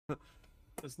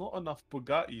There's not enough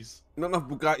Bugattis. Not enough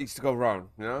Bugattis to go around,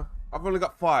 you know? I've only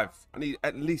got 5. I need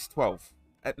at least 12.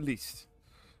 At least.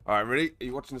 Alright, ready? Are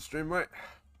you watching the stream, mate?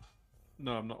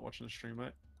 No, I'm not watching the stream,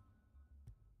 mate.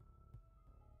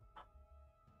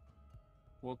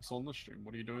 What's on the stream?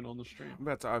 What are you doing on the stream? I'm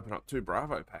about to open up 2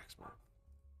 Bravo packs, man.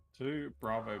 2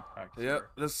 Bravo packs.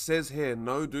 Yep, this says here,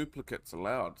 no duplicates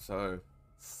allowed, so...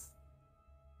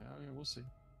 Yeah, we'll see.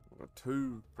 I've got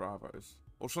 2 Bravos.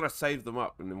 Or should I save them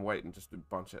up and then wait and just do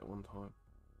a bunch at one time?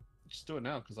 Just do it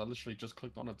now, because I literally just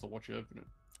clicked on it to watch you open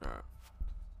it. Alright.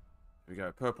 Here we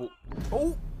go, purple.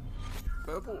 Oh!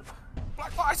 Purple.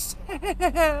 Black ice!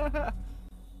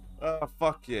 Oh,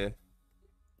 fuck yeah.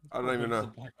 I don't even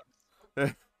know.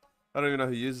 I don't even know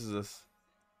who uses this.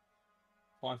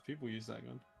 5 people use that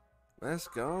gun. Let's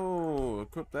go.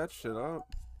 Equip that shit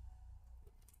up.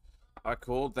 I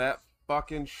called that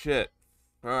fucking shit.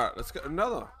 Alright, let's get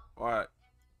another. Alright.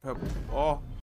 Purple. Oh,